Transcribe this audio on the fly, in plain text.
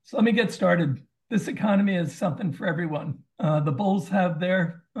So let me get started. This economy is something for everyone. The bulls have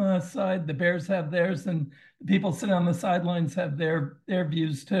their side, the bears have theirs, and the people sitting on the sidelines have their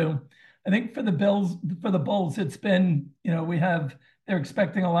views too. I think for the bulls, it's been, they're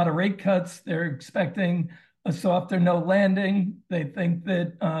expecting a lot of rate cuts. They're expecting a soft or no landing. They think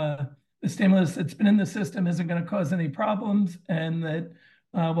that the stimulus that's been in the system isn't going to cause any problems, and that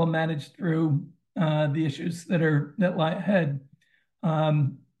we'll manage through the issues that lie ahead,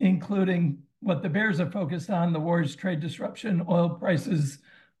 including what the bears are focused on: the wars, trade disruption, oil prices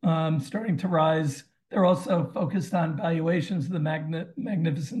starting to rise. They're also focused on valuations of the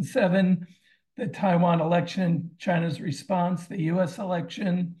Magnificent Seven, the Taiwan election, China's response, the US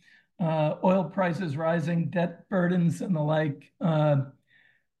election, oil prices rising, debt burdens, and the like.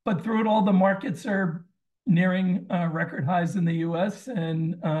 But through it all, the markets are nearing record highs in the US,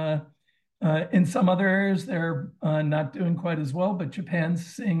 and in some other areas, they're not doing quite as well, but Japan's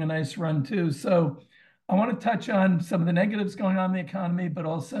seeing a nice run too. So I want to touch on some of the negatives going on in the economy, but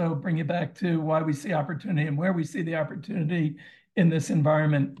also bring you back to why we see opportunity and where we see the opportunity in this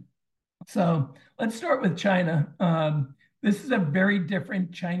environment. So let's start with China. This is a very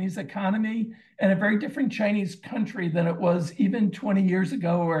different Chinese economy and a very different Chinese country than it was even 20 years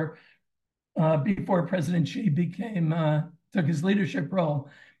ago, or before President Xi took his leadership role.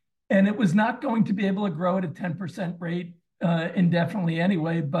 And it was not going to be able to grow at a 10% rate indefinitely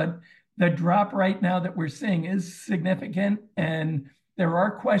anyway, but the drop right now that we're seeing is significant. And there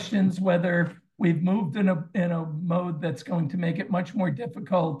are questions whether we've moved in a mode that's going to make it much more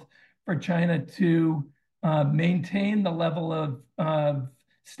difficult for China to maintain the level of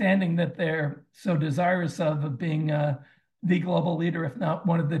standing that they're so desirous of being the global leader, if not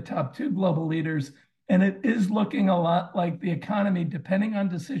one of the top two global leaders. And it is looking a lot like the economy, depending on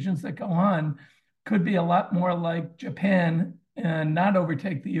decisions that go on, could be a lot more like Japan and not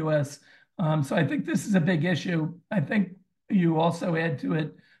overtake the US. So I think this is a big issue. I think you also add to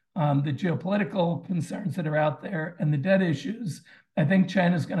it the geopolitical concerns that are out there and the debt issues. I think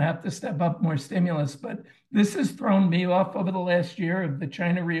China's going to have to step up more stimulus, but this has thrown me off over the last year. The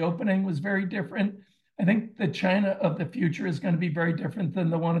China reopening was very different. I think the China of the future is going to be very different than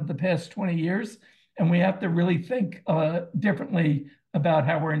the one of the past 20 years. And we have to really think differently about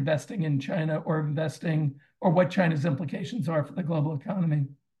how we're investing in China, or what China's implications are for the global economy.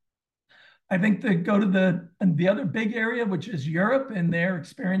 I think to go to the other big area, which is Europe, and their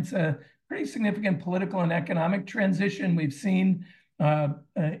experience a pretty significant political and economic transition. We've seen an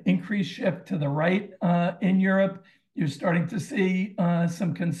increased shift to the right in Europe. You're starting to see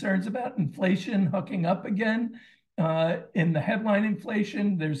some concerns about inflation hooking up again. In the headline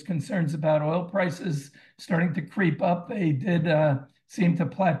inflation, there's concerns about oil prices starting to creep up. They did seem to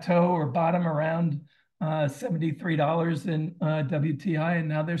plateau or bottom around $73 in WTI, and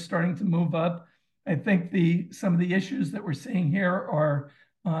now they're starting to move up. I think some of the issues that we're seeing here are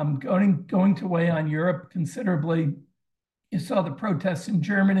going to weigh on Europe considerably. You saw the protests in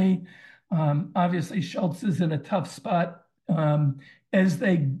Germany. Obviously, Schultz is in a tough spot as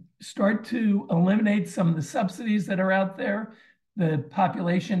they start to eliminate some of the subsidies that are out there. The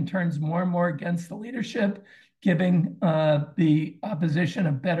population turns more and more against the leadership, giving the opposition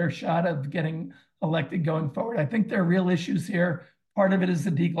a better shot of getting elected going forward. I think there are real issues here. Part of it is the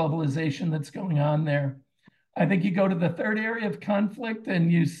deglobalization that's going on there. I think you go to the third area of conflict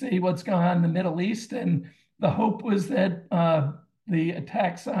and you see what's going on in the Middle East. And the hope was that the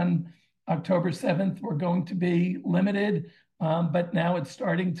attacks on October 7th were going to be limited, but now it's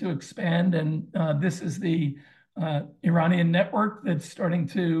starting to expand. And this is the Iranian network that's starting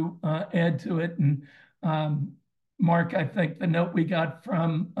to add to it. And Mark, I think the note we got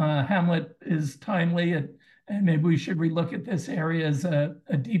from Hamlet is timely, and maybe we should relook at this area as a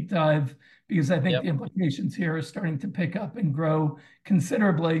deep dive, because I think the implications here are starting to pick up and grow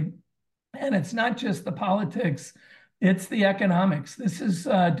considerably. And it's not just the politics, it's the economics. This is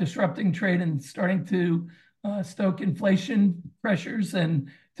disrupting trade and starting to stoke inflation pressures. And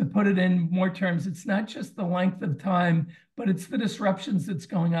to put it in more terms, it's not just the length of time, but it's the disruptions that's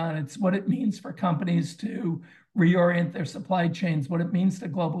going on. It's what it means for companies to reorient their supply chains, what it means to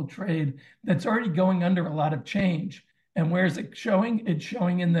global trade that's already going under a lot of change. And where is it showing? It's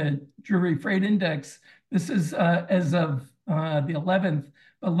showing in the Drewry Freight Index. This is as of the 11th,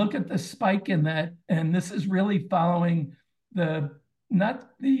 but look at the spike in that. And this is really following not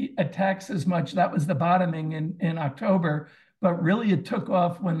the attacks as much, that was the bottoming in October, but really it took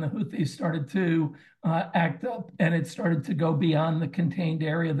off when the Houthis started to act up, and it started to go beyond the contained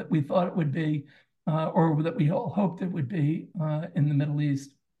area that we thought it would be, or that we all hoped it would be in the Middle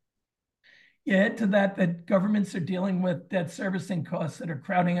East. You add to that that governments are dealing with debt servicing costs that are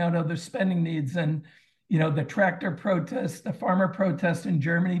crowding out other spending needs. And, the tractor protest, the farmer protest in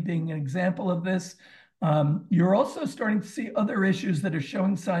Germany being an example of this. You're also starting to see other issues that are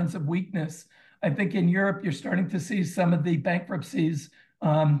showing signs of weakness. I think in Europe, you're starting to see some of the bankruptcies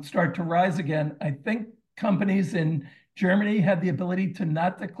start to rise again. I think companies in Germany had the ability to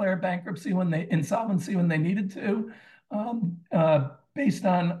not declare insolvency when they needed to, based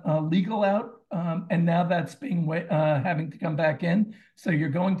on legal out, and now that's having to come back in. So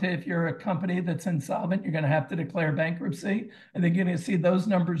if you're a company that's insolvent, you're going to have to declare bankruptcy. I think you're going to see those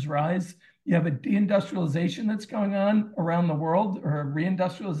numbers rise. You have a deindustrialization that's going on around the world, or a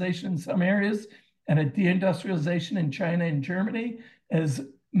reindustrialization in some areas, and a deindustrialization in China and Germany as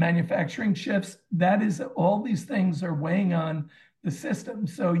manufacturing shifts. All these things are weighing on the system.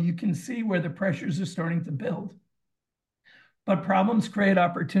 So you can see where the pressures are starting to build. But problems create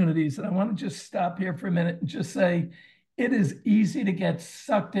opportunities. And I want to just stop here for a minute and just say, it is easy to get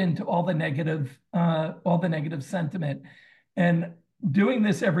sucked into all the negative sentiment. And doing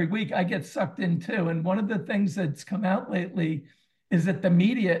this every week, I get sucked in too. And one of the things that's come out lately is that the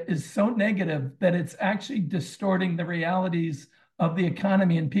media is so negative that it's actually distorting the realities of the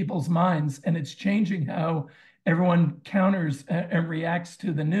economy in people's minds. And it's changing how everyone counters and reacts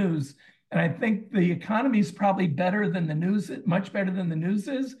to the news. And I think the economy is probably better than the news, much better than the news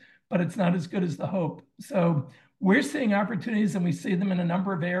is, but it's not as good as the hope. So we're seeing opportunities, and we see them in a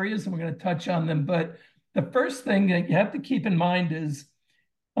number of areas, and we're going to touch on them. But the first thing that you have to keep in mind is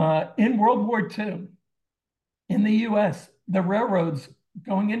in World War II, in the US, the railroads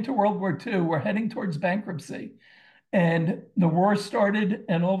going into World War II were heading towards bankruptcy. And the war started,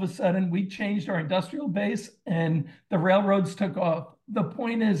 and all of a sudden we changed our industrial base and the railroads took off. The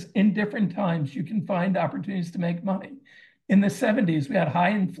point is, in different times, you can find opportunities to make money. In the 70s, we had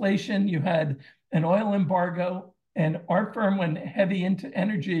high inflation, you had an oil embargo, and our firm went heavy into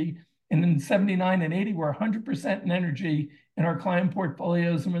energy. And in 79 and 80, we're 100% in energy in our client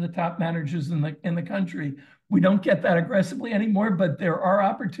portfolios, and we're the top managers in the country. We don't get that aggressively anymore, but there are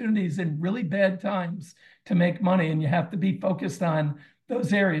opportunities in really bad times to make money, and you have to be focused on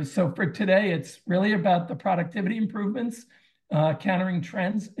those areas. So for today, it's really about the productivity improvements, countering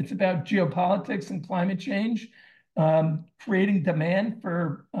trends. It's about geopolitics and climate change, creating demand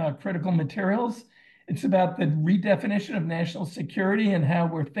for critical materials. It's about the redefinition of national security and how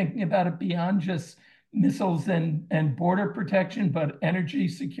we're thinking about it beyond just missiles and border protection, but energy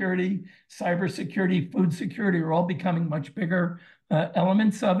security, cybersecurity, food security are all becoming much bigger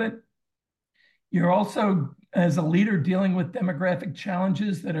elements of it. You're also, as a leader, dealing with demographic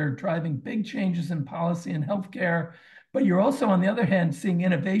challenges that are driving big changes in policy and healthcare. But you're also, on the other hand, seeing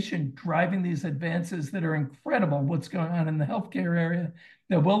innovation driving these advances that are incredible, what's going on in the healthcare area,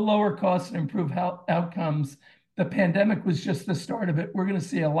 that will lower costs and improve health outcomes. The pandemic was just the start of it. We're going to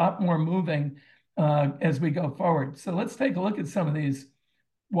see a lot more moving as we go forward. So let's take a look at some of these.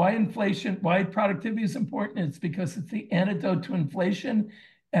 Why productivity is important? It's because it's the antidote to inflation.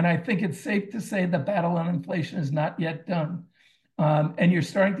 And I think it's safe to say the battle on inflation is not yet done. And you're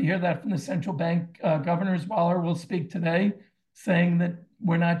starting to hear that from the central bank governors. Waller will speak today, saying that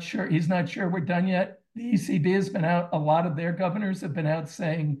we're not sure. He's not sure we're done yet. The ECB has been out. A lot of their governors have been out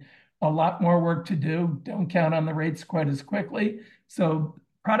saying a lot more work to do. Don't count on the rates quite as quickly. So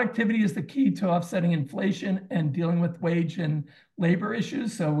productivity is the key to offsetting inflation and dealing with wage and labor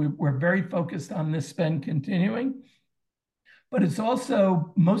issues. So we're very focused on this spend continuing. But it's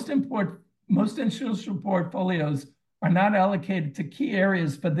also most institutional portfolios are not allocated to key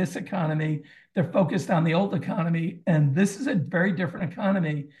areas for this economy. They're focused on the old economy, and this is a very different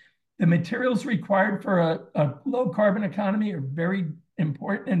economy. The materials required for a low carbon economy are very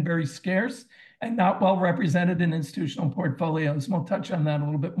important and very scarce and not well represented in institutional portfolios. And we'll touch on that a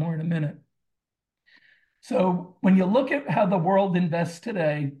little bit more in a minute. So when you look at how the world invests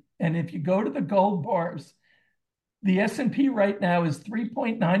today, and if you go to the gold bars, the S&P right now is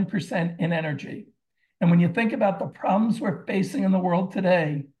 3.9% in energy. And when you think about the problems we're facing in the world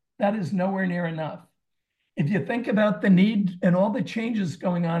today, that is nowhere near enough. If you think about the need and all the changes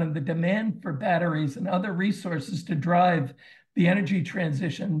going on in the demand for batteries and other resources to drive the energy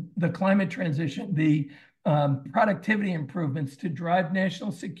transition, the climate transition, the productivity improvements to drive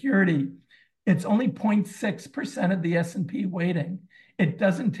national security, it's only 0.6% of the S&P weighting. It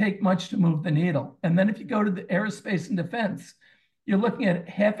doesn't take much to move the needle. And then if you go to the aerospace and defense, you're looking at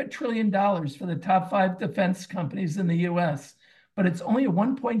 $500 billion for the top 5 defense companies in the US, but it's only a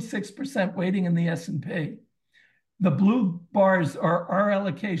 1.6% weighting in the S&P. The blue bars are our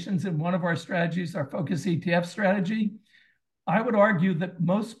allocations in one of our strategies, our focus ETF strategy. I would argue that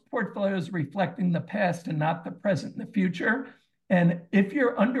most portfolios are reflecting the past and not the present and the future. And if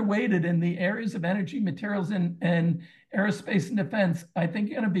you're underweighted in the areas of energy, materials, and aerospace and defense, I think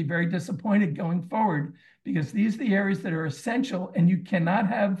you're going to be very disappointed going forward because these are the areas that are essential, and you cannot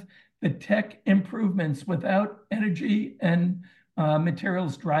have the tech improvements without energy and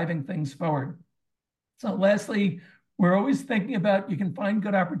materials driving things forward. So lastly, we're always thinking about you can find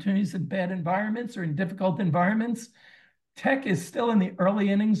good opportunities in bad environments or in difficult environments. Tech is still in the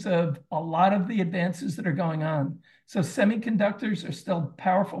early innings of a lot of the advances that are going on. So semiconductors are still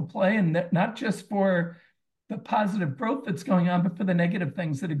powerful play, and not just for the positive growth that's going on, but for the negative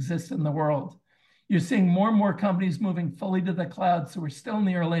things that exist in the world. You're seeing more and more companies moving fully to the cloud. So we're still in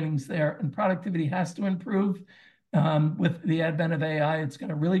the early innings there, and productivity has to improve. With the advent of AI, it's going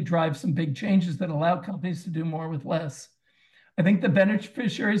to really drive some big changes that allow companies to do more with less. I think the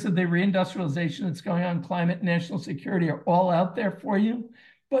beneficiaries of the reindustrialization that's going on, climate and national security, are all out there for you.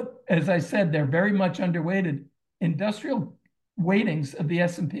 But as I said, they're very much underweighted. Industrial weightings of the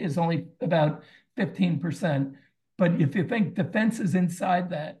S&P is only about 15%. But if you think defense is inside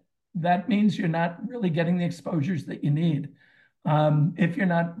that, that means you're not really getting the exposures that you need if you're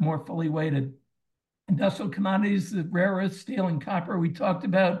not more fully weighted. Industrial commodities, the rare earth, steel, and copper, we talked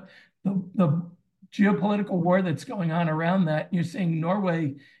about the geopolitical war that's going on around that. You're seeing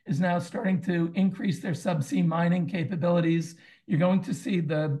Norway is now starting to increase their subsea mining capabilities. You're going to see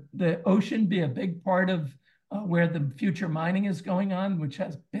the ocean be a big part of where the future mining is going on, which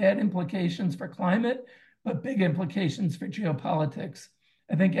has bad implications for climate, but big implications for geopolitics.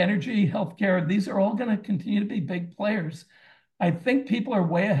 I think energy, healthcare, these are all going to continue to be big players. I think people are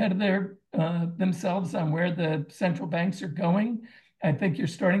way ahead of themselves on where the central banks are going. I think you're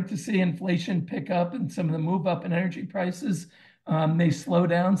starting to see inflation pick up and some of the move up in energy prices may slow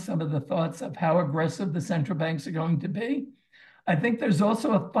down some of the thoughts of how aggressive the central banks are going to be. I think there's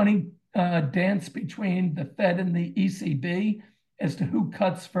also a funny dance between the Fed and the ECB as to who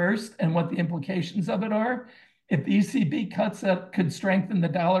cuts first and what the implications of it are. If the ECB cuts, that could strengthen the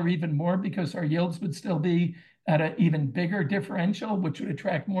dollar even more because our yields would still be at an even bigger differential, which would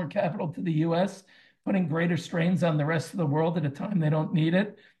attract more capital to the US, putting greater strains on the rest of the world at a time they don't need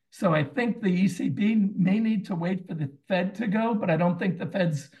it. So I think the ECB may need to wait for the Fed to go, but I don't think the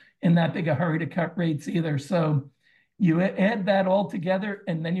Fed's in that big a hurry to cut rates either. So you add that all together,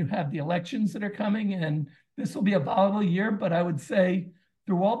 and then you have the elections that are coming, and this will be a volatile year. But I would say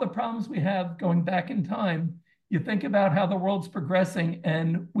through all the problems we have going back in time, you think about how the world's progressing,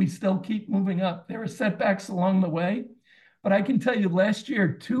 and we still keep moving up. There are setbacks along the way, but I can tell you last year,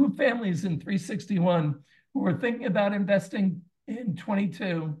 2 families in 361 who were thinking about investing in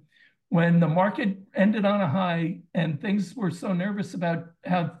 22, when the market ended on a high and things were so nervous about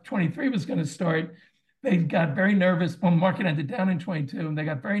how 23 was going to start, they got very nervous when the market ended down in 22, and they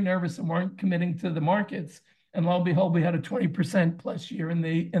got very nervous and weren't committing to the markets. And lo and behold, we had a 20% plus year in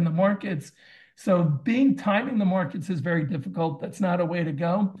the markets. So timing the markets is very difficult. That's not a way to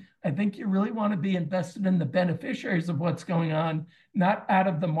go. I think you really want to be invested in the beneficiaries of what's going on, not out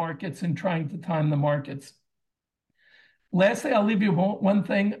of the markets and trying to time the markets. Lastly, I'll leave you one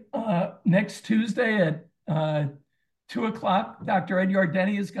thing. Next Tuesday at 2 o'clock, Dr. Ed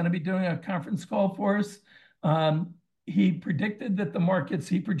Yardeni is going to be doing a conference call for us. He projected that the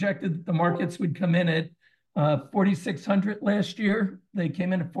markets would come in at 4,600 last year. They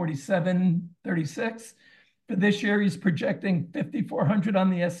came in at 4,736. For this year, he's projecting 5,400 on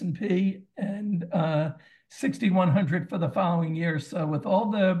the S&P and 6,100 for the following year. So with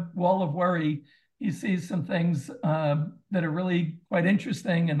all the wall of worry, he sees some things that are really quite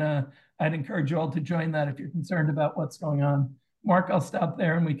interesting. And I'd encourage you all to join that if you're concerned about what's going on. Mark, I'll stop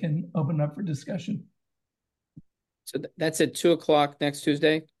there and we can open up for discussion. So that's at 2 o'clock next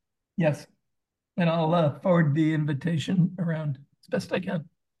Tuesday? Yes. And I'll forward the invitation around as best I can.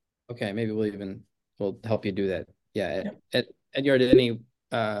 Okay, maybe we'll help you do that. Yeah, Ed Yardeni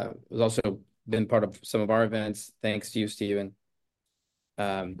has also been part of some of our events. Thanks to you, Stephen.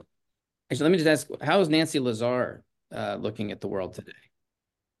 Actually, let me just ask, how is Nancy Lazar looking at the world today?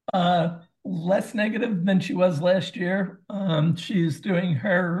 Less negative than she was last year. She's doing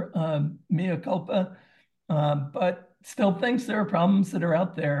her mea culpa, but still thinks there are problems that are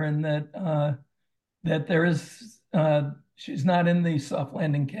out there, and that there is, she's not in the soft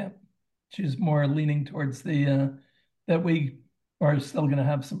landing camp. She's more leaning towards that we are still going to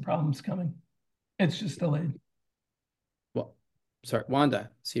have some problems coming. It's just delayed. Well, sorry, Wanda,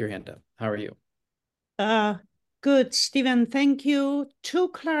 see your hand up. How are you? Good, Stephen, thank you. 2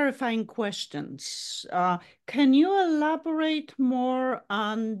 clarifying questions. Can you elaborate more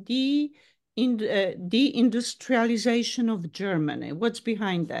on the deindustrialization of Germany. What's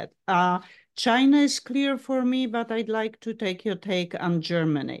behind that? China is clear for me, but I'd like to take your take on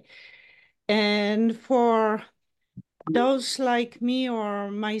Germany. And for those like me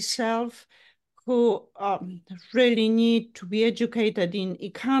or myself who really need to be educated in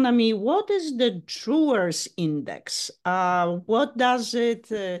economy, what is the Drewers Index? What does it?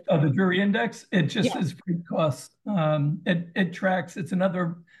 The Drewry Index, it just is freight costs. It tracks, it's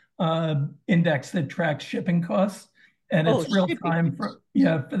another index that tracks shipping costs. And it's real time for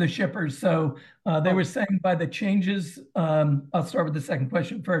the shippers. So they were saying by the changes, I'll start with the second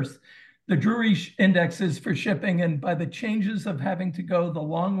question first. The Drewry Index is for shipping, and by the changes of having to go the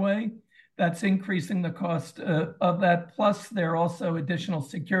long way, that's increasing the cost of that. Plus, there are also additional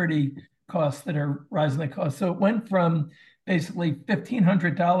security costs that are rising the cost. So it went from basically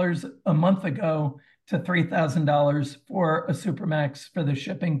 $1,500 a month ago to $3,000 for a Supramax for the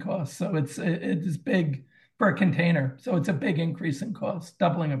shipping costs. So it is big for a container. So it's a big increase in cost,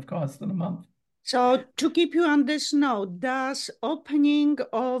 doubling of cost in a month. So to keep you on this note, does opening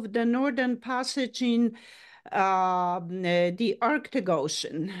of the Northern Passage in the Arctic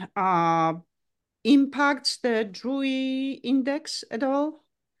Ocean impacts the Drewry Index at all?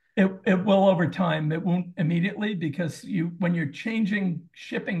 It will over time. It won't immediately, because when you're changing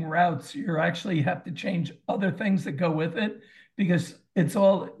shipping routes, you actually have to change other things that go with it, because that's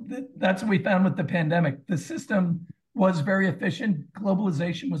what we found with the pandemic. The system was very efficient.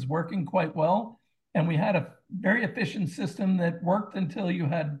 Globalization was working quite well. And we had a very efficient system that worked until you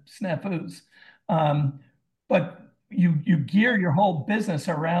had snafus. But you gear your whole business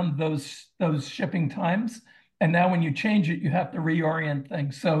around those shipping times. And now when you change it, you have to reorient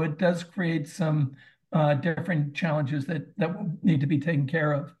things. So it does create some different challenges that will need to be taken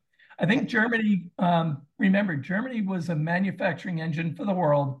care of. I think Germany, remember, Germany was a manufacturing engine for the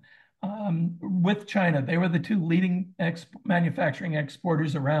world with China. They were the two leading manufacturing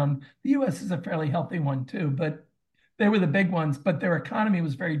exporters around. The US is a fairly healthy one too, but they were the big ones, but their economy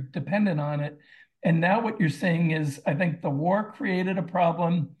was very dependent on it. And now what you're seeing is, I think the war created a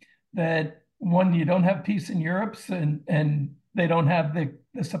problem that, one, you don't have peace in Europe, and they don't have the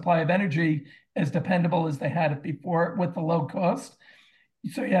supply of energy as dependable as they had it before with the low cost.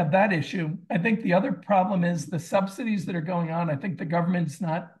 So you have that issue. I think the other problem is the subsidies that are going on. I think government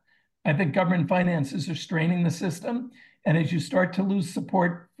finances are straining the system. And as you start to lose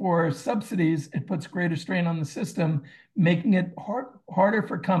support for subsidies, it puts greater strain on the system, making it harder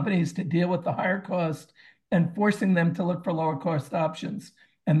for companies to deal with the higher cost and forcing them to look for lower cost options.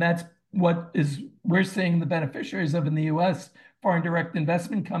 And that's what we're seeing the beneficiaries of in the US, foreign direct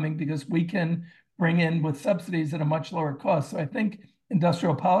investment coming, because we can bring in with subsidies at a much lower cost. So I think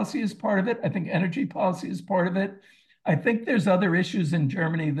industrial policy is part of it. I think energy policy is part of it. I think there's other issues in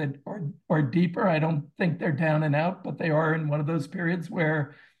Germany that are deeper. I don't think they're down and out, but they are in one of those periods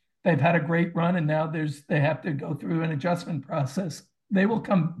where they've had a great run, and now they have to go through an adjustment process. The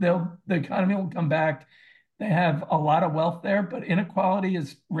economy will come back. They have a lot of wealth there, but inequality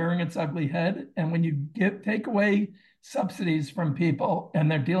is rearing its ugly head. And when you take away subsidies from people and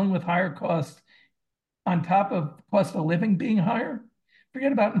they're dealing with higher costs on top of cost of living being higher,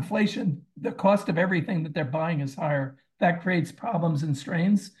 forget about inflation. The cost of everything that they're buying is higher. That creates problems and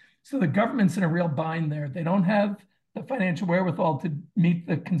strains. So the government's in a real bind there. They don't have the financial wherewithal to meet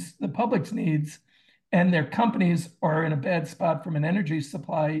the public's needs, and their companies are in a bad spot from an energy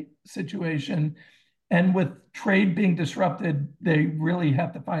supply situation. And with trade being disrupted, they really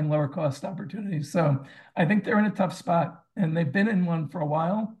have to find lower cost opportunities. So I think they're in a tough spot, and they've been in one for a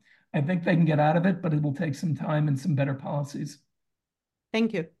while. I think they can get out of it, but it will take some time and some better policies.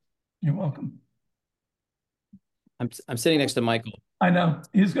 Thank you. You're welcome. I'm sitting next to Michael. I know.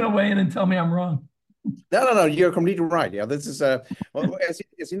 He's going to weigh in and tell me I'm wrong. No. You're completely right. Yeah, this is well, as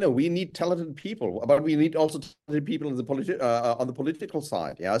you know, we need talented people, but we need also talented people on the political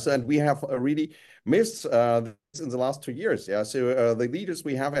side. Yeah, so and we have really missed this in the last 2 years. Yeah, so the leaders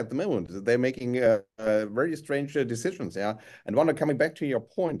we have at the moment, they're making very strange decisions. Yeah, and one coming back to your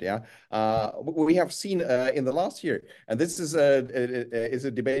point. Yeah, we have seen in the last year, and this is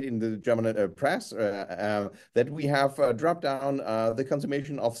a debate in the German press that we have dropped down the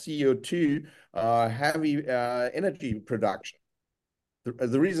consumption of CO2. Heavy energy production.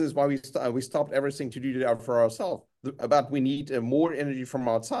 The reason is why we stopped everything to do that for ourselves. But we need more energy from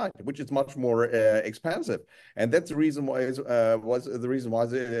outside, which is much more expensive, and that's the reason why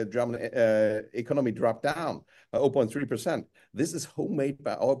the German economy dropped down by 0.3%. This is homemade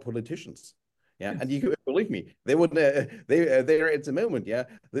by our politicians. Yeah, and you believe me, they would they're at the moment. Yeah,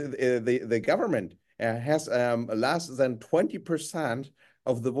 the government has less than 20%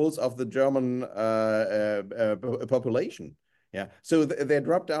 of the votes of the German population. Yeah, so they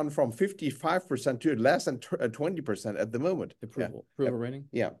dropped down from 55% to less than 20% at the moment. Approval rating.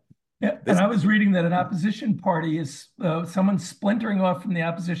 Yeah, and I was reading that an opposition party is someone splintering off from the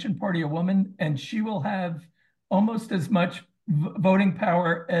opposition party, a woman, and she will have almost as much voting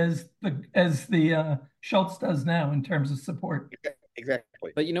power as the Schultz does now in terms of support.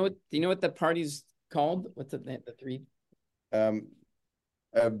 Exactly. But you know what the party's called? What's the three?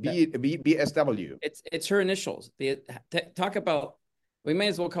 BSW. It's her initials. Talk about. We may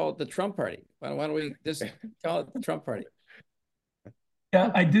as well call it the Trump Party. Why don't we just call it the Trump Party?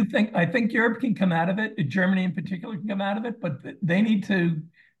 Yeah, I think Europe can come out of it. Germany in particular can come out of it, but they need to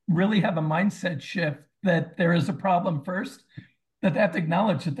really have a mindset shift that there is a problem first, that they have to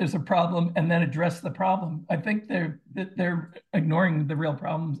acknowledge that there's a problem and then address the problem. I think they're ignoring the real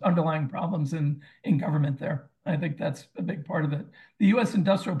problems, underlying problems in government there. I think that's a big part of it. The U.S.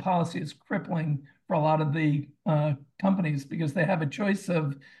 industrial policy is crippling for a lot of the companies because they have a choice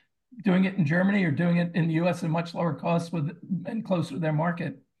of doing it in Germany or doing it in the U.S. at much lower costs and closer to their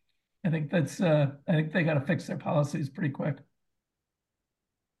market. I think they got to fix their policies pretty quick.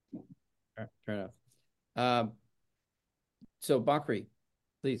 Fair enough. So Bakri,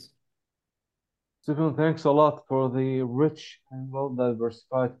 please. Stephen, thanks a lot for the rich and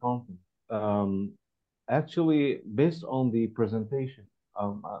well-diversified content. Actually, based on the presentation,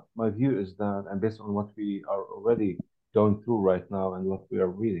 my view is that, and based on what we are already going through right now and what we are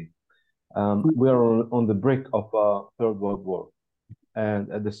reading, we are on the brink of a third world war.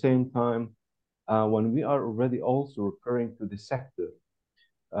 And at the same time, when we are already also referring to the sector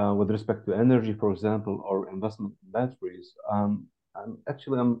with respect to energy, for example, or investment in batteries, I'm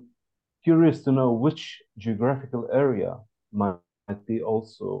curious to know which geographical area might be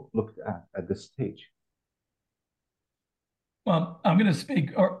also looked at this stage. Well, I'm going to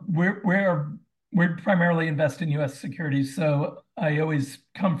speak. We're primarily invest in U.S. securities, so I always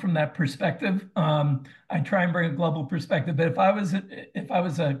come from that perspective. I try and bring a global perspective, but if I was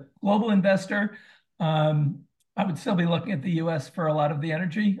a global investor, I would still be looking at the U.S. for a lot of the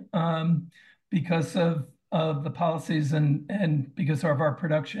energy because of the policies and because of our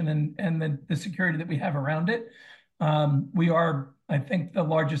production and the security that we have around it. We are, I think, the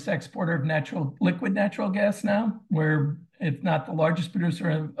largest exporter of liquid natural gas now. We're, if not the largest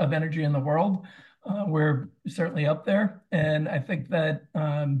producer of energy in the world, we're certainly up there. And I think that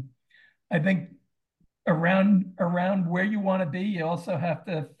around where you want to be, you also have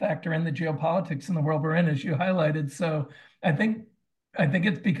to factor in the geopolitics in the world we're in, as you highlighted. So I think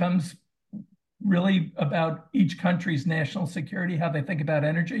it becomes really about each country's national security, how they think about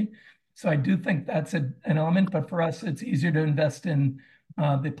energy. So I do think that's an element, but for us, it's easier to invest in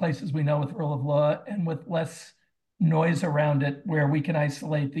the places we know with rule of law and with less noise around it, where we can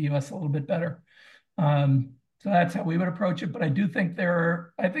isolate the U.S. a little bit better. So that's how we would approach it. But I do think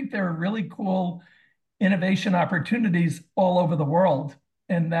there are really cool innovation opportunities all over the world,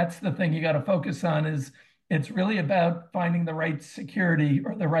 and that's the thing you got to focus on. Is it's really about finding the right security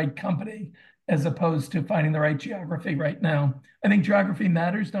or the right company, as opposed to finding the right geography right now. I think geography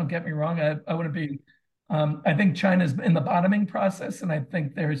matters. Don't get me wrong. I want to be. I think China's in the bottoming process, and I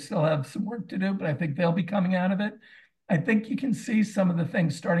think they still have some work to do, but I think they'll be coming out of it. I think you can see some of the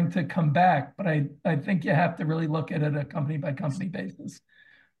things starting to come back, but I think you have to really look at it a company by company basis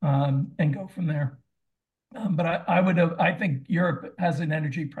and go from there. But I think Europe has an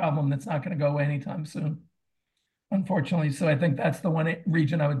energy problem that's not going to go away anytime soon, unfortunately. So I think that's the one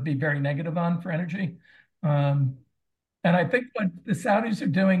region I would be very negative on for energy. And I think what the Saudis are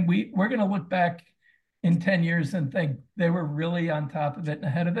doing, we're going to look back in 10 years and think they were really on top of it and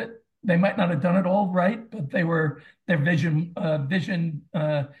ahead of it. They might not have done it all right, but their vision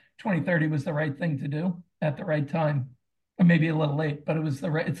 2030 was the right thing to do at the right time. Or maybe a little late, but it's the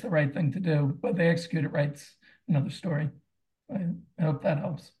right thing to do. But they execute it right. It's another story. I hope that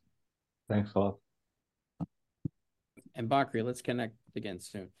helps. Thanks a lot. And Bakri, let's connect again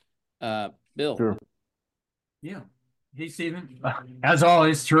soon. Bill. Sure. Yeah. Hey, Stephen. As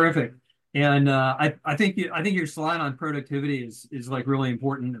always, terrific. And I think your slide on productivity is like really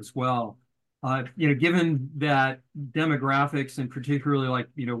important as well. Given that demographics and particularly like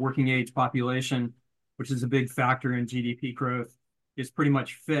working age population, which is a big factor in GDP growth, is pretty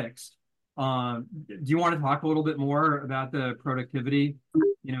much fixed. Do you want to talk a little bit more about the productivity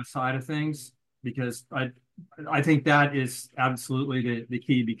side of things? Because I think that is absolutely the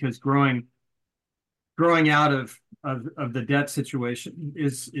key, because growing out of the debt situation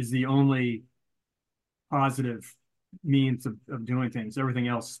is the only positive means of doing things. Everything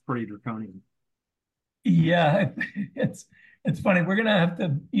else is pretty draconian. Yeah, It's funny. We're gonna have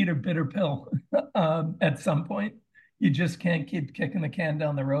to eat a bitter pill at some point. You just can't keep kicking the can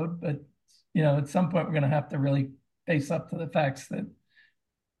down the road. But at some point, we're gonna have to really face up to the facts that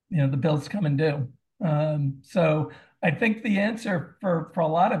the bill's coming due. So I think the answer for a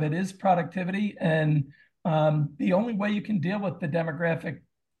lot of it is productivity, and the only way you can deal with the demographic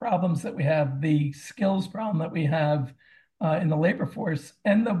problems that we have, the skills problem that we have in the labor force,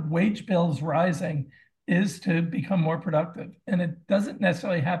 and the wage bills rising, is to become more productive. And it doesn't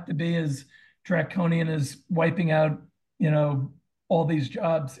necessarily have to be as draconian as wiping out, all these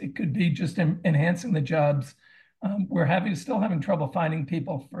jobs. It could be just enhancing the jobs. We're still having trouble finding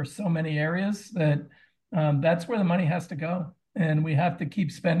people for so many areas that that's where the money has to go. And we have to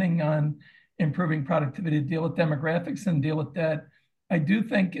keep spending on improving productivity to deal with demographics and deal with debt. I do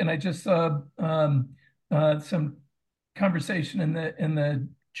think, and I just saw some conversation in the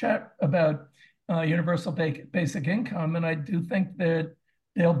chat about universal basic income, and I do think that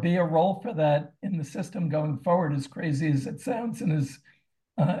there'll be a role for that in the system going forward, as crazy as it sounds and as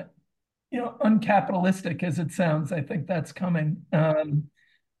uncapitalistic as it sounds. I think that's coming.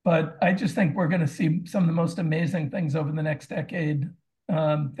 But I just think we're going to see some of the most amazing things over the next decade,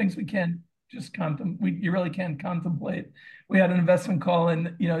 things we can't just contemplate. You really can't contemplate. We had an investment call,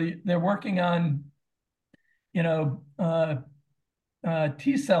 and they're working on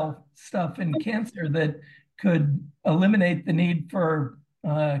T cell stuff in cancer that could eliminate the need for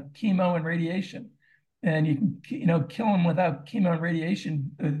chemo and radiation. And you can, kill them without chemo and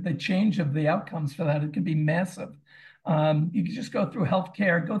radiation. The change of the outcomes for that, it could be massive. You can just go through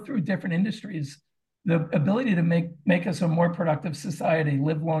healthcare, go through different industries. The ability to make us a more productive society,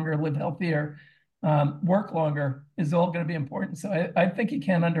 live longer, live healthier, work longer, is all going to be important. So I think you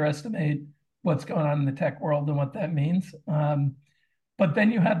can't underestimate what's going on in the tech world and what that means. But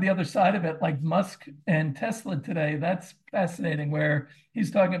then you have the other side of it, like Musk and Tesla today. That's fascinating, where he's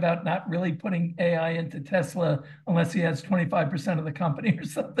talking about not really putting AI into Tesla unless he has 25% of the company or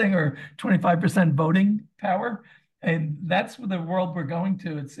something, or 25% voting power. And that's the world we're going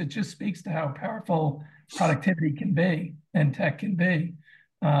to. It just speaks to how powerful productivity can be and tech can be,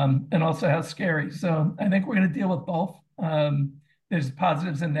 and also how scary. So I think we're going to deal with both. There's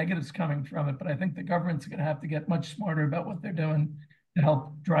positives and negatives coming from it, but I think the government's going to have to get much smarter about what they're doing to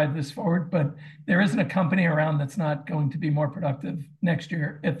help drive this forward. But there isn't a company around that's not going to be more productive next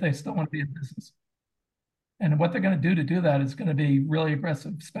year if they still want to be in business. And what they're going to do that is going to be really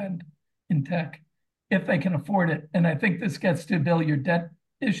aggressive spend in tech if they can afford it. And I think this gets to, Bill, your debt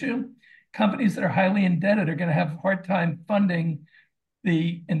issue. Companies that are highly indebted are going to have a hard time funding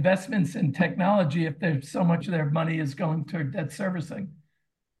the investments in technology if there's so much of their money is going toward debt servicing.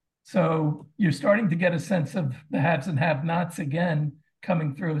 So you're starting to get a sense of the haves and have-nots again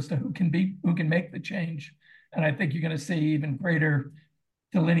coming through as to who can make the change. And I think you're going to see even greater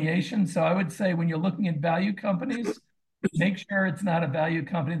delineation. So I would say when you're looking at value companies, make sure it's not a value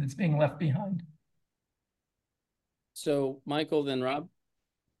company that's being left behind. So Michael, then Rob.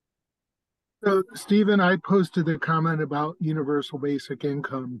 So Stephen, I posted a comment about universal basic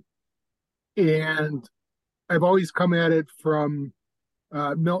income, and I've always come at it from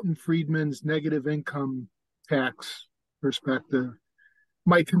Milton Friedman's negative income tax perspective.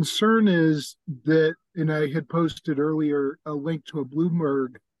 My concern is that, and I had posted earlier a link to a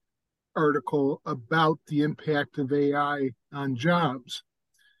Bloomberg article about the impact of AI on jobs.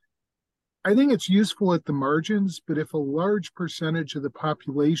 I think it's useful at the margins, but if a large percentage of the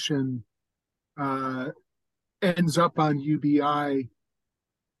population ends up on UBI,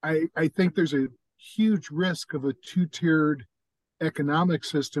 I think there's a huge risk of a two-tiered economic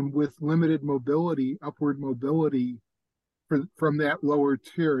system with limited mobility, upward mobility from that lower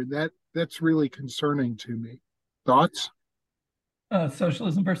tier. And that's really concerning to me. Thoughts?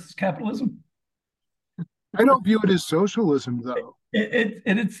 Socialism versus capitalism. I don't view it as socialism, though.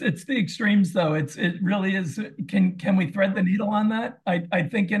 It's the extremes, though. It really is. Can we thread the needle on that? I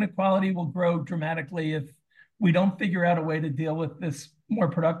think inequality will grow dramatically if we don't figure out a way to deal with this more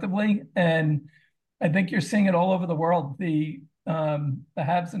productively. And I think you're seeing it all over the world. The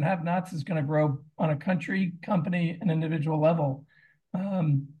haves and have-nots is going to grow on a country, company, and individual level,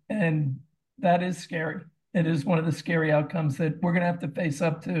 and that is scary. It is one of the scary outcomes that we're going to have to face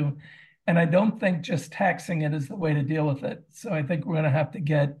up to. And I don't think just taxing it is the way to deal with it. So I think we're going to have to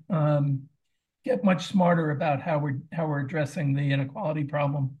get much smarter about how we're addressing the inequality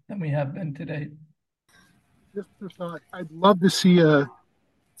problem than we have been to date. Just a thought. I'd love to see a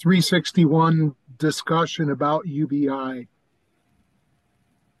 361 discussion about UBI.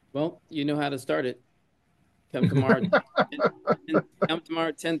 Well, you know how to start it. Come tomorrow. Come tomorrow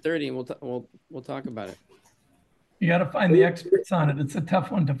at 10:30, and we'll talk about it. You got to find the experts on it. It's a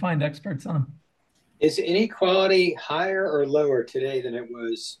tough one to find experts on. Is inequality higher or lower today than it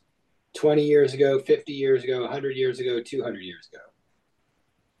was 20 years ago, 50 years ago, 100 years ago, 200 years ago?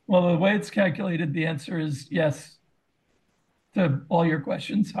 Well, the way it's calculated, the answer is yes to all your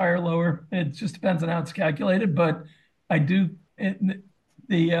questions, higher, lower. It just depends on how it's calculated. But I do,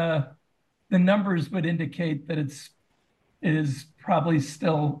 the numbers would indicate that it is probably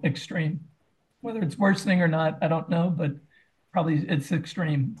still extreme. Whether it's worsening or not, I don't know, but probably it's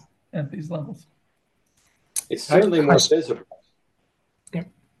extreme at these levels. It's certainly more visible. Yeah.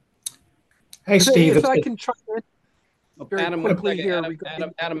 Hey, Steve. If I can try it very Adam, quickly here.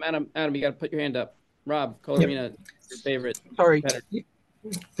 Adam, you got to put your hand up. Rob Colarina, your favorite. Sorry. Competitor.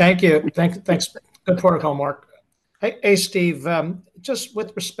 Thank you. Thanks. Good protocol, Mark. Hey, Steve. Just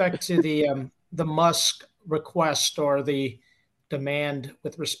with respect to the Musk request or the demand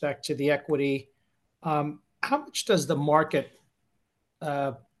with respect to the equity, how much does the market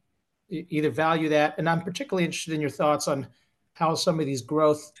either value that? And I'm particularly interested in your thoughts on how some of these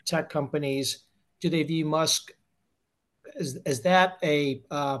growth tech companies, do they view Musk is that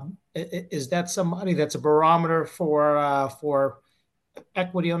somebody that's a barometer for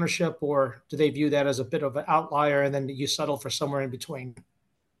equity ownership, or do they view that as a bit of an outlier and then you settle for somewhere in between?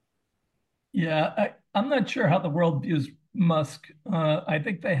 Yeah, I'm not sure how the world views Musk. I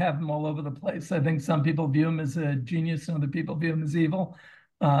think they have him all over the place. I think some people view him as a genius, and other people view him as evil.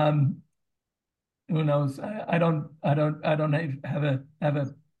 Who knows? I don't have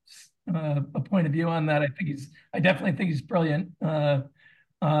a point of view on that. I definitely think he's brilliant. I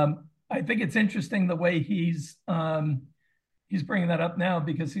think it's interesting the way he's bringing that up now,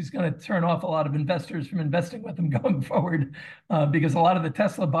 because he's going to turn off a lot of investors from investing with him going forward, because a lot of the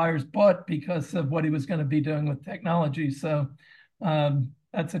Tesla buyers bought because of what he was going to be doing with technology. So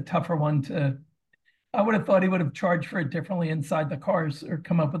that's a tougher one to. I would have thought he would have charged for it differently inside the cars, or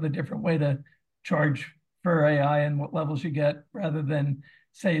come up with a different way to charge for AI and what levels you get, rather than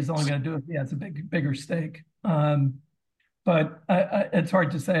say he's only going to do it if he has a bigger stake. But it's hard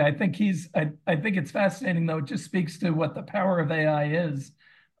to say. I think it's fascinating, though. It just speaks to what the power of AI is,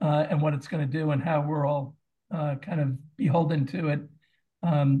 and what it's going to do, and how we're all kind of beholden to it,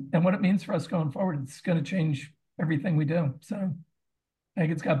 and what it means for us going forward. It's going to change everything we do. So I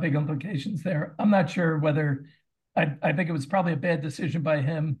think it's got big implications there. I'm not sure whether I think it was probably a bad decision by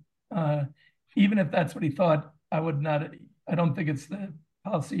him. Even if that's what he thought, I don't think it's the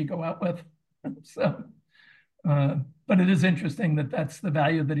policy you go out with. So. But it is interesting that that's the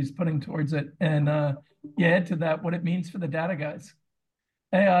value that he's putting towards it. And you add to that what it means for the data guys.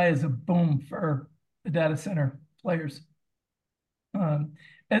 AI is a boom for the data center players.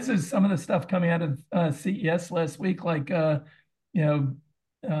 As is some of the stuff coming out of CES last week, like some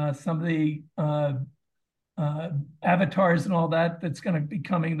of the avatars and all that's going to be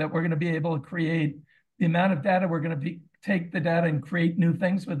coming, that we're going to be able to create. The amount of data we're going to take the data and create new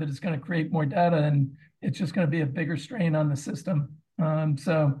things with it is going to create more data, and it's just going to be a bigger strain on the system.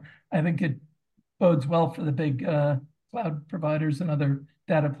 So I think it bodes well for the big cloud providers and other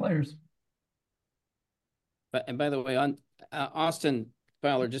data players. And by the way, on Austin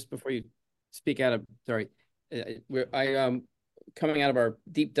Fowler, just before you speak out of, sorry, coming out of our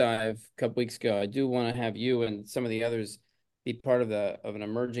deep dive a couple weeks ago, I do want to have you and some of the others be part of an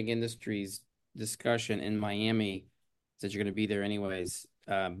emerging industries discussion in Miami, since you're going to be there anyways.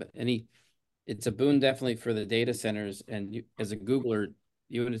 But it's a boon definitely for the data centers. And you, as a Googler,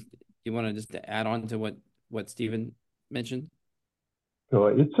 you want to just add on to what Stephen mentioned?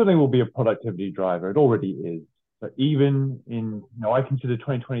 Sure. It certainly will be a productivity driver. It already is. So even I consider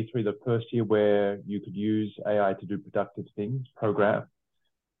 2023 the first year where you could use AI to do productive things, program.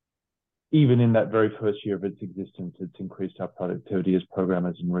 Even in that very first year of its existence, it's increased our productivity as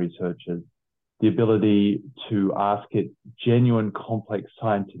programmers and researchers. The ability to ask it genuine, complex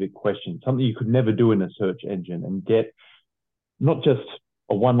scientific questions, something you could never do in a search engine, and get not just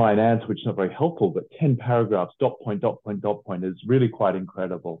a one-line answer, which is not very helpful, but 10 paragraphs, dot point, dot point, dot point, is really quite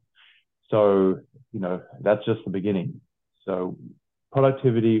incredible. So, that's just the beginning. So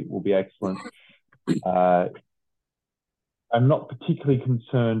productivity will be excellent. I'm not particularly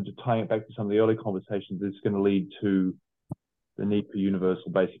concerned, tying it back to some of the early conversations, it's going to lead to the need for universal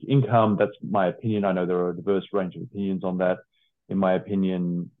basic income. That's my opinion. I know there are a diverse range of opinions on that. In my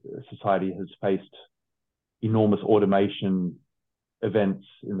opinion, society has faced enormous automation events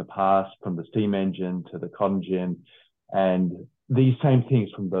in the past, from the steam engine to the cotton gin, and these same things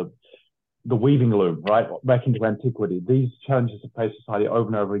from the weaving loom, right, back into antiquity. These challenges have faced society over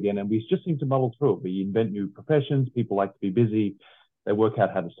and over again, and we just seem to muddle through it. We invent new professions. People like to be busy. they work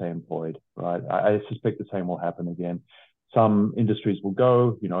out how to stay employed, right? I suspect the same will happen again. Some industries will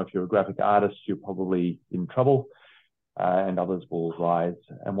go, if you're a graphic artist, you're probably in trouble, and others will rise.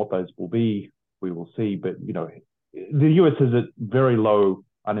 And what those will be, we will see. But, the US is at very low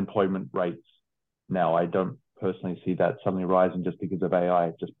unemployment rates now. I don't personally see that suddenly rising just because of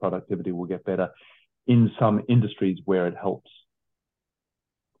AI. Just productivity will get better in some industries where it helps.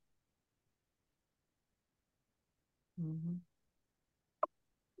 Mm-hmm.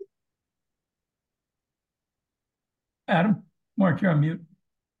 Adam, Mark, you're on mute.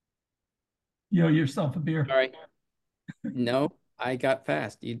 You owe yourself a beer. Sorry. No, I got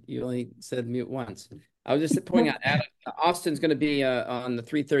fast. You only said mute once. I was just pointing out, Adam, Austin's going to be on the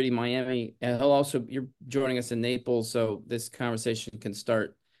 3:30 Miami, and you're joining us in Naples, so this conversation can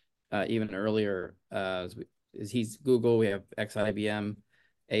start even earlier. As he's Google, we have ex-IBM,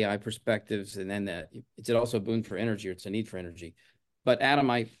 AI perspectives, and then it's also a boon for energy, or it's a need for energy. But Adam,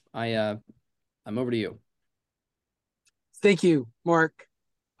 I'm over to you. Thank you, Mark.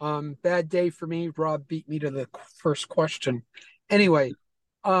 Bad day for me. Rob beat me to the first question. Anyway,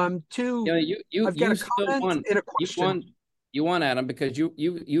 I've got a comment and a question. You won, Adam, because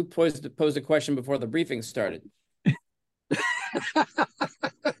you posed a question before the briefing started.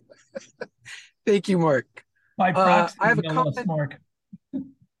 Thank you, Mark. By proxy, I have a comment. Mark.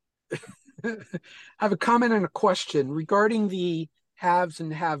 I have a comment and a question regarding the haves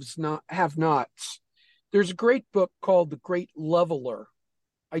and have-nots. There's a great book called The Great Leveler.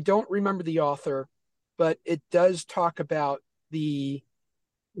 I don't remember the author, but it does talk about the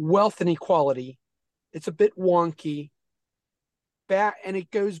wealth inequality. It's a bit wonky, and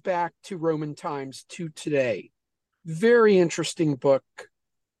it goes back to Roman times to today. Very interesting book.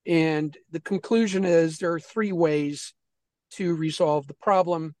 And the conclusion is there are 3 ways to resolve the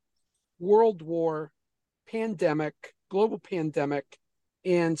problem: world war, pandemic, global pandemic,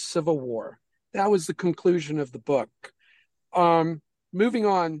 and civil war. That was the conclusion of the book. Moving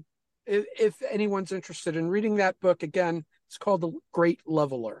on, if anyone's interested in reading that book, again, it's called The Great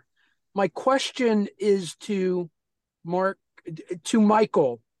Leveler. My question is to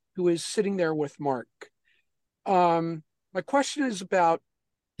Michael, who is sitting there with Mark. My question is about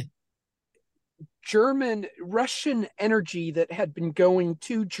Russian energy that had been going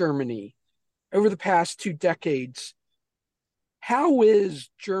to Germany over the past 2 decades. How is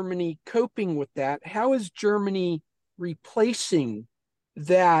Germany coping with that? How is Germany replacing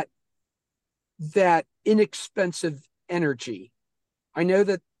that inexpensive energy? I know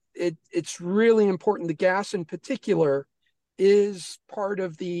that it's really important. The gas in particular is part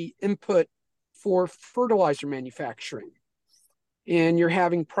of the input for fertilizer manufacturing. And you're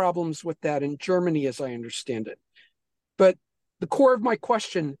having problems with that in Germany, as I understand it. But the core of my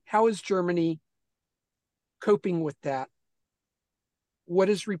question, how is Germany coping with that? What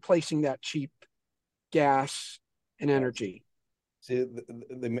is replacing that cheap gas and energy? See,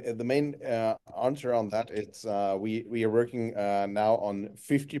 the main answer on that, it's we are working now on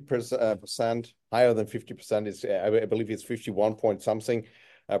 50% higher than 50%. Is I believe it's 51 point something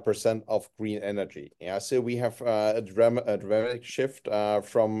percent of green energy. Yeah, so we have a dramatic shift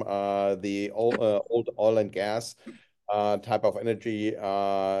from the old oil and gas type of energy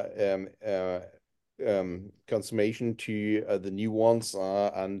consummation to the new ones,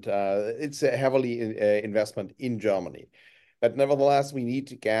 and it's a heavily investment in Germany. But nevertheless, we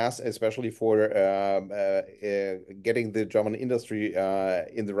need gas, especially for getting the German industry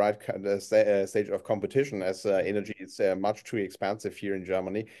in the right stage of competition, as energy is much too expensive here in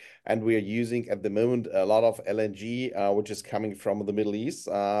Germany. And we are using at the moment a lot of LNG, which is coming from the Middle East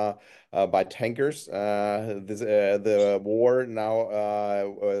by tankers. The war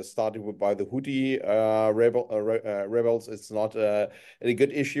now started by the Houthi rebels. It's not a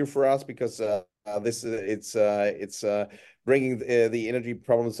good issue for us because it's bringing the energy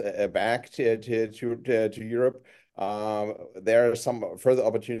problems back to Europe. There are some further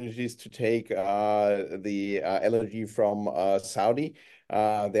opportunities to take the LNG from Saudi.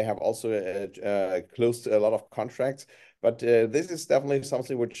 They have also closed a lot of contracts, but this is definitely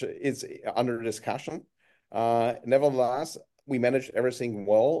something which is under discussion. Nevertheless, we managed everything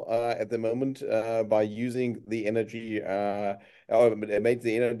well at the moment by using the energy, or made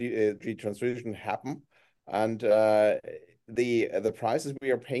the energy transition happen. And the prices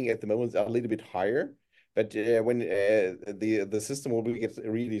we are paying at the moment are a little bit higher. But when the system will get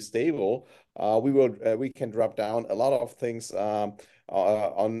really stable, we can drop down a lot of things based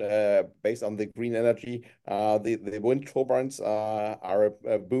on the green energy. The wind turbines are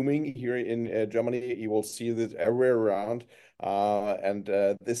booming here in Germany. You will see that everywhere around, and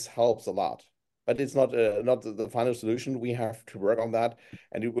this helps a lot. but it's not the final solution. We have to work on that,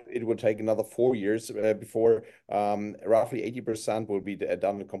 and it would take another 4 years before roughly 80% will be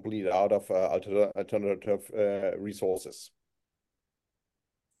done and completed out of alternative resources.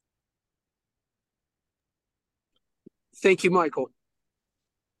 Thank you, Michael.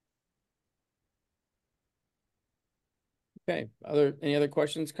 Okay. Any other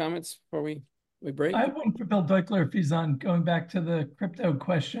questions, comments before we break? I have one for Bill Deutler if he's on, going back to the crypto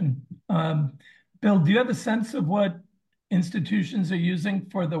question. Bill, do you have a sense of what institutions are using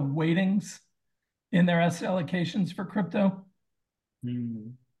for the weightings in their asset allocations for crypto?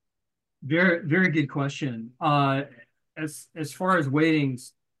 Very, very good question. As far as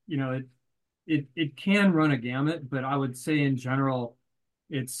weightings, it can run a gamut, but I would say in general,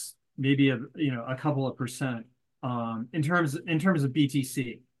 it's maybe a couple of percent in terms of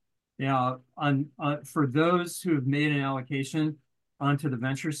BTC. Now, for those who have made an allocation onto the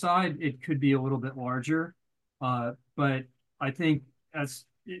venture side, it could be a little bit larger. But I think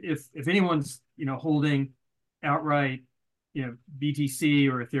if anyone's holding outright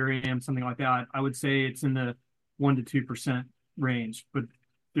BTC or Ethereum, something like that, I would say it's in the 1 to 2% range. But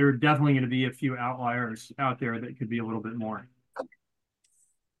there are definitely going to be a few outliers out there that could be a little bit more.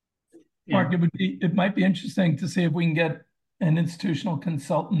 Mark, it might be interesting to see if we can get an institutional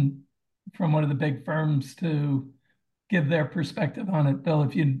consultant from one of the big firms to give their perspective on it. Bill,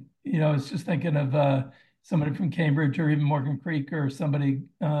 if I was just thinking of somebody from Cambridge or even Morgan Creek or somebody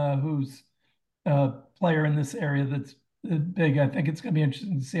who's a player in this area that's big. I think it's going to be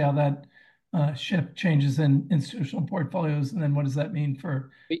interesting to see how that shift changes in institutional portfolios, and then what does that mean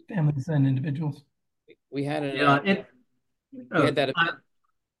for families and individuals? We had I'm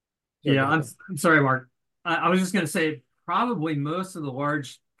sorry, Mark. I was just going to say probably most of the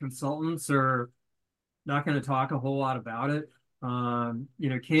large consultants are not going to talk a whole lot about it.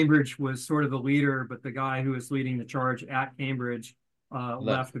 Cambridge was sort of the leader, but the guy who was leading the charge at Cambridge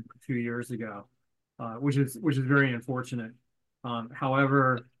left 2 years ago, which is very unfortunate.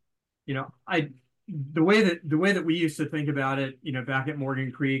 However, the way that we used to think about it, back at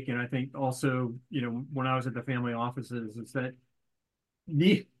Morgan Creek, and I think also, when I was at the family offices, is that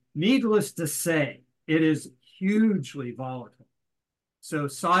needless to say, it is hugely volatile. So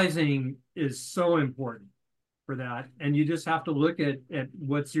sizing is so important for that. And you just have to look at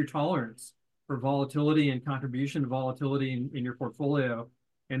what's your tolerance for volatility and contribution to volatility in your portfolio,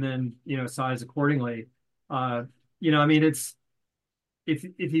 and then, size accordingly. It's,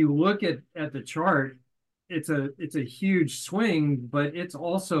 if you look at the chart, it's a huge swing, but it's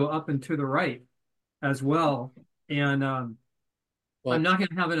also up and to the right as well. And I'm not going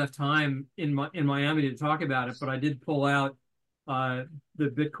to have enough time in Miami to talk about it, but I did pull out the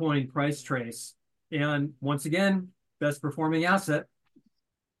Bitcoin price trace, and once again, best performing asset.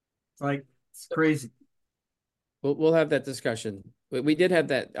 It's crazy. We'll have that discussion. We did have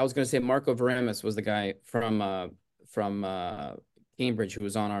that. I was going to say Marco Veramis was the guy from Cambridge who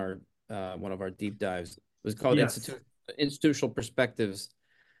was on our one of our deep dives. It was called Institutional Perspectives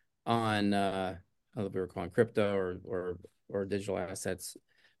on I don't know if we were calling crypto or digital assets,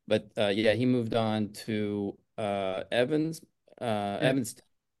 but he moved on to Evanston,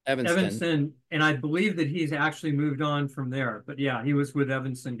 and I believe that he's actually moved on from there. But yeah, he was with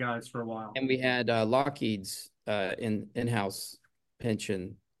Evanston guys for a while. And we had Lockheed's in-house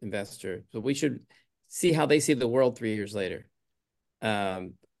pension investor. So we should see how they see the world 3 years later.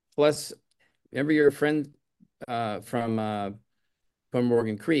 Plus, remember your friend from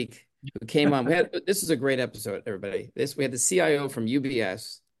Morgan Creek who came on. This is a great episode, everybody. We had the CIO from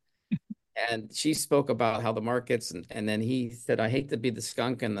UBS. And she spoke about how the markets, and then he said, I hate to be the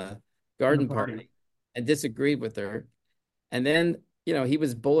skunk in the garden party, and disagreed with her. And then, he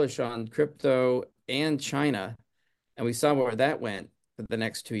was bullish on crypto and China, and we saw where that went for the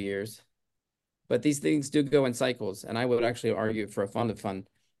next 2 years. But these things do go in cycles, and I would actually argue for a fund-to-fund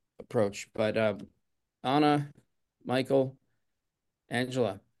approach. But Anna, Michael,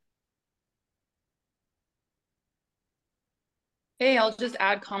 Angela. Hey, I'll just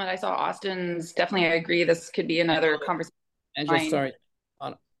add comment. I saw Austin's. Definitely, I agree. This could be another conversation. Angela, sorry.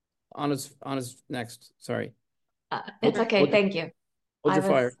 Anna's next. Sorry. It's okay. Thank you. Hold your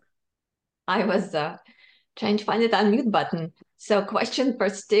fire. I was trying to find the unmute button. So question for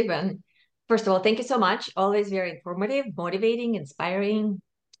Stephen. First of all, thank you so much. Always very informative, motivating, inspiring.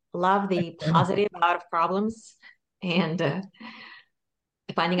 Love the positive out of problems and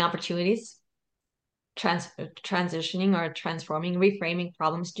finding opportunities. Transitioning or transforming, reframing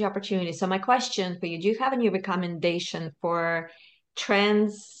problems to opportunities. So my question for you, do you have any recommendation for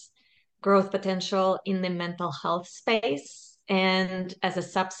trends, growth potential in the mental health space, and as a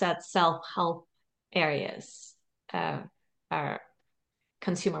subset, self-help areas are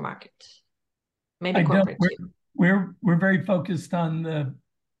consumer market, maybe corporate too. We're very focused on the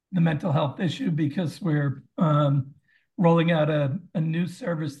mental health issue because we're rolling out a new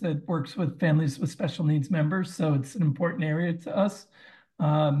service that works with families with special needs members. So it's an important area to us.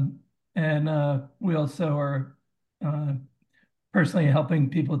 And we also are personally helping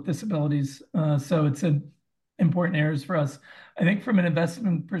people with disabilities. So it's an important areas for us. I think from an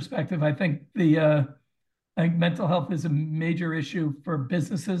investment perspective, I think mental health is a major issue for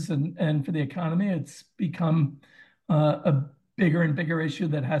businesses and for the economy. It's become a bigger and bigger issue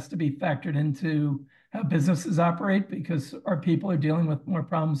that has to be factored into how businesses operate because our people are dealing with more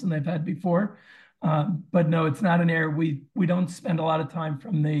problems than they've had before. But no, it's not an area we don't spend a lot of time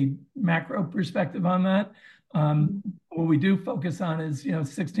from the macro perspective on that. What we do focus on is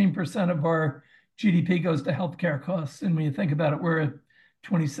 16% of our GDP goes to healthcare costs, and when you think about it, we're a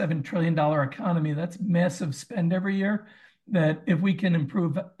 $27 trillion economy. That's massive spend every year. That if we can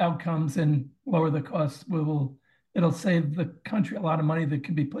improve outcomes and lower the costs, it'll save the country a lot of money that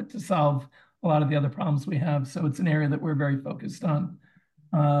can be put to solve a lot of the other problems we have. So it's an area that we're very focused on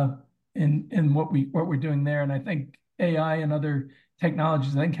in what we're doing there. And I think AI and other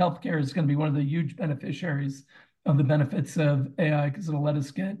technologies, I think healthcare is going to be one of the huge beneficiaries of the benefits of AI because it'll let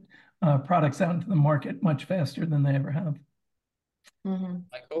us get products out into the market much faster than they ever have.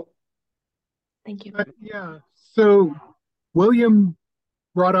 Michael? Thank you. Yeah. So William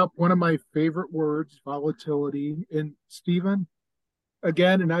brought up one of my favorite words, volatility. And Stephen,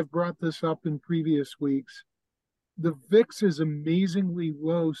 again, and I've brought this up in previous weeks, the VIX is amazingly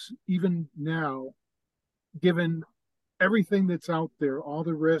low even now, given everything that's out there, all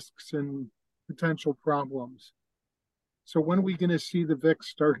the risks and potential problems. So when are we going to see the VIX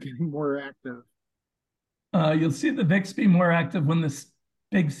start getting more active? You'll see the VIX be more active when the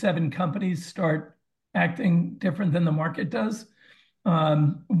big 7 companies start acting different than the market does.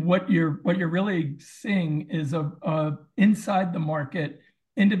 What you're really seeing is inside the market,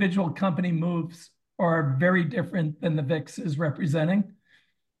 individual company moves are very different than the VIX is representing.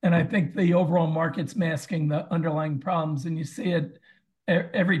 And I think the overall market's masking the underlying problems. And you see it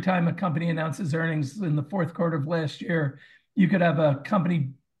every time a company announces earnings. In the fourth quarter of last year, you could have a company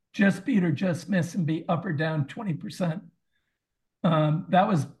just beat or just miss and be up or down 20%. That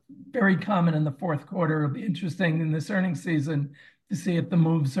was very common in the fourth quarter. It'll be interesting in this earnings season to see if the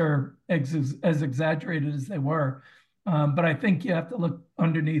moves are as exaggerated as they were. But I think you have to look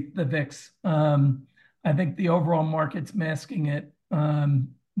underneath the VIX. I think the overall market's masking it.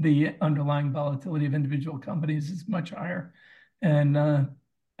 The underlying volatility of individual companies is much higher. And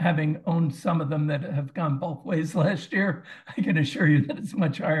having owned some of them that have gone both ways last year, I can assure you that it's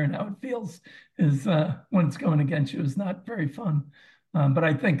much higher, and how it feels is when it's going against you is not very fun. But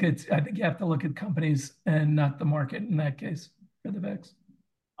I think you have to look at companies and not the market in that case for the VIX.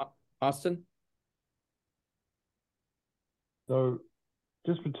 Austin? So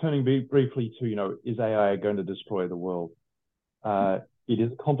just returning briefly to, is AI going to destroy the world? It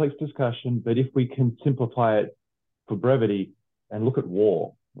is a complex discussion, but if we can simplify it for brevity and look at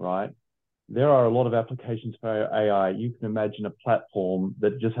war, right? There are a lot of applications for AI. You can imagine a platform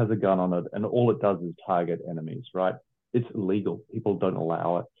that just has a gun on it and all it does is target enemies, right? It's illegal. People don't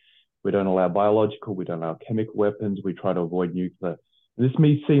allow it. We don't allow biological, we don't allow chemical weapons, we try to avoid nuclear. This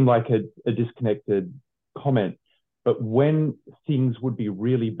may seem like a disconnected comment, but when things would be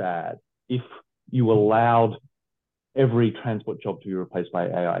really bad, if you allowed every transport job to be replaced by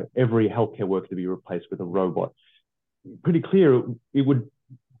AI, every healthcare worker to be replaced with a robot, pretty clear it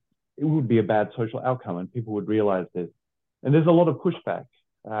would be a bad social outcome, and people would realize this. And there's a lot of pushback.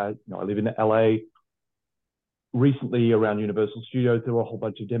 I live in LA. Recently, around Universal Studios, there were a whole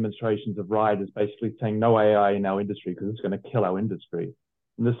bunch of demonstrations of riders basically saying no AI in our industry because it's going to kill our industry.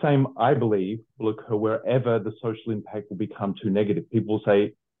 And the same, I believe, will occur wherever the social impact will become too negative. People will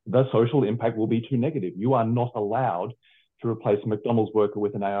say the social impact will be too negative. You are not allowed to replace a McDonald's worker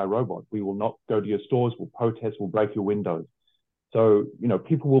with an AI robot. We will not go to your stores, we'll protest, we'll break your windows. So,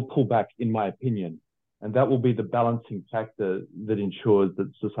 people will pull back, in my opinion, and that will be the balancing factor that ensures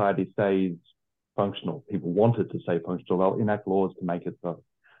that society stays functional. People want it to stay functional. They'll enact laws to make it so.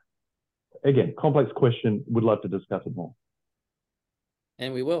 Again, complex question. Would love to discuss it more.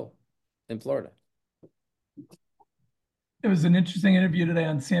 And we will, in Florida. There was an interesting interview today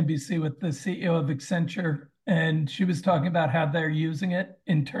on CNBC with the CEO of Accenture, and she was talking about how they're using it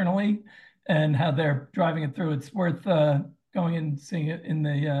internally and how they're driving it through. It's worth going and seeing it in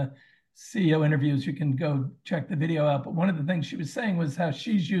the CEO interviews. You can go check the video out. But one of the things she was saying was how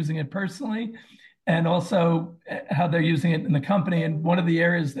she's using it personally and also how they're using it in the company. And one of the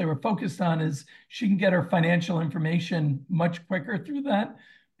areas they were focused on is she can get her financial information much quicker through that.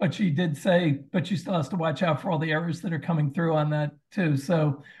 But she did say, but she still has to watch out for all the errors that are coming through on that too.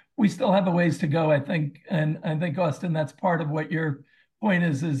 So we still have a ways to go, I think. And I think, Austin, that's part of what your point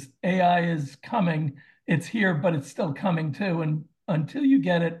is AI is coming. It's here, but it's still coming too. And until you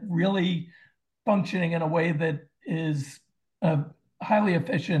get it really functioning in a way that is highly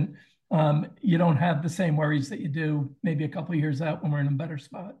efficient, you don't have the same worries that you do maybe a couple of years out when we're in a better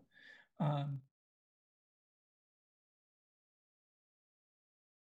spot.